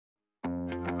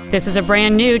This is a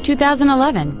brand new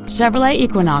 2011 Chevrolet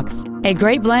Equinox, a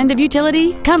great blend of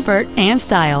utility, comfort, and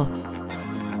style.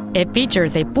 It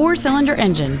features a 4-cylinder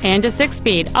engine and a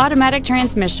 6-speed automatic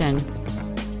transmission.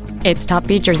 Its top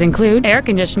features include air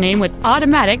conditioning with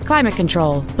automatic climate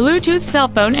control, Bluetooth cell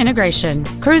phone integration,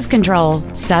 cruise control,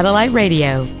 satellite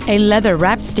radio, a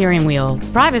leather-wrapped steering wheel,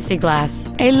 privacy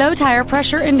glass, a low tire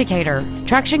pressure indicator,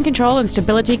 traction control and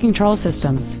stability control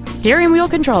systems, steering wheel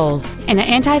controls, and an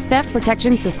anti-theft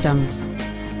protection system.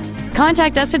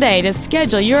 Contact us today to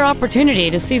schedule your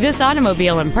opportunity to see this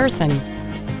automobile in person.